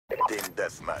Team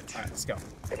deathmatch. Alright, let's go.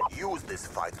 Use this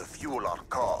fight to fuel our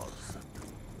cause.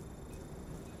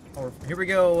 Oh, here we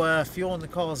go, fueling the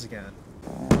calls again.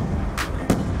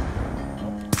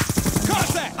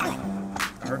 Contact!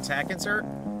 Our attack insert?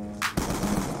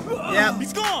 Yeah.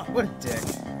 He's gone! What a dick.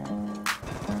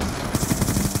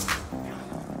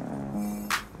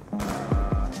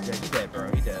 Yeah, he dead, bro.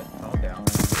 He dead. Calm down.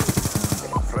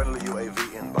 Friendly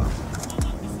UAV inbound.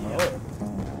 Oh.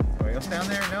 Anybody else down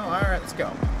there? No? Alright, let's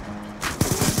go.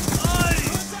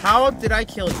 How did I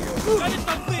kill you?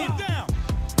 Down.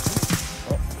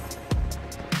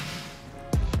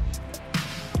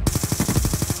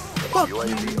 Fuck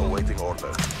UAV awaiting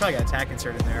order. Probably got attack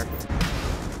insert in there.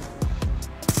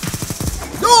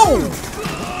 No!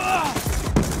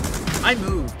 I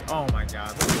moved. Oh my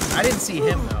god. I didn't see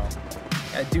him though.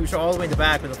 That douche all the way in the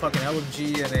back with a fucking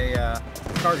LMG and a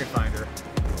target finder.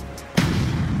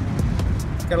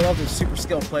 Gotta love those super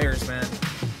skilled players, man.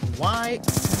 Why?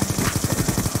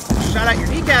 Shot out your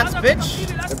kneecaps, bitch!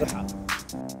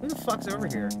 Who the fuck's over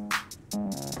here?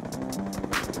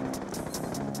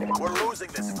 We're losing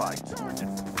this fight.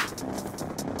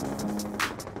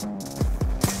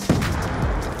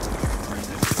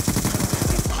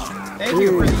 Thank you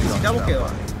for the easy double kill.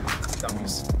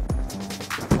 Dummies.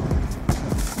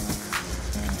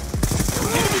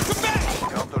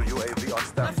 Counter UAV on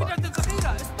standby.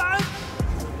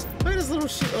 Look at this little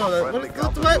shit. Oh, Friendly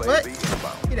counter what? UAV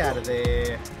inbound. Get out of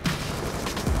there.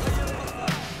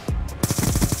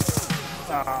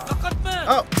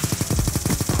 Oh,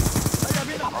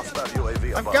 Hostile UAV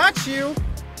I've above. got you.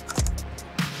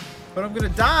 But I'm gonna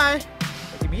die.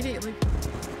 Like, immediately.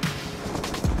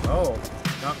 Oh,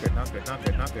 not good, not good, not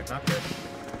good, not good, not good.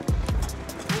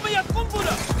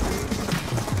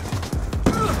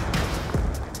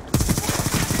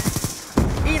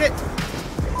 Eat it!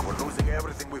 We're losing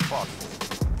everything we fought for.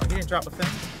 Oh, he didn't drop a thing?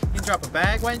 He didn't drop a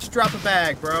bag? Why didn't you drop a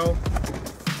bag, bro?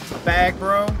 A bag,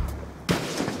 bro?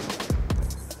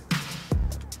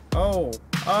 Oh.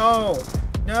 Oh.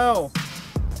 No.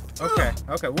 Okay.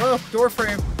 Okay. Whoa. Door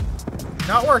frame.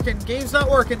 Not working. Game's not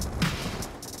working.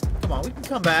 Come on. We can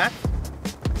come back.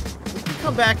 We can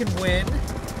come back and win.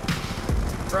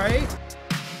 Right?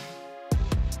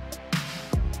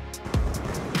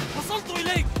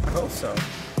 I hope so.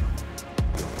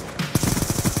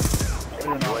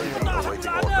 UAV awaiting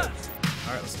orders.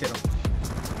 Alright, let's get him.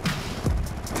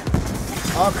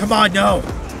 Oh, come on, no!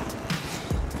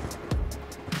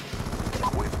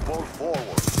 We pull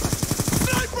forward.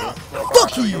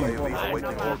 Fuck you! UAV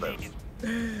awaiting orders.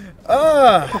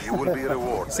 You will be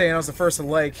rewarded. Saying I was the first to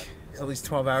like at least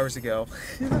 12 hours ago.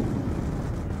 Dude,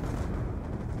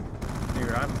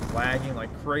 I'm lagging like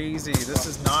crazy. This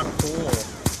is not cool.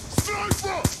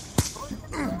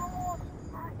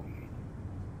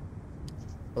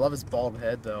 I love his bald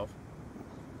head, though.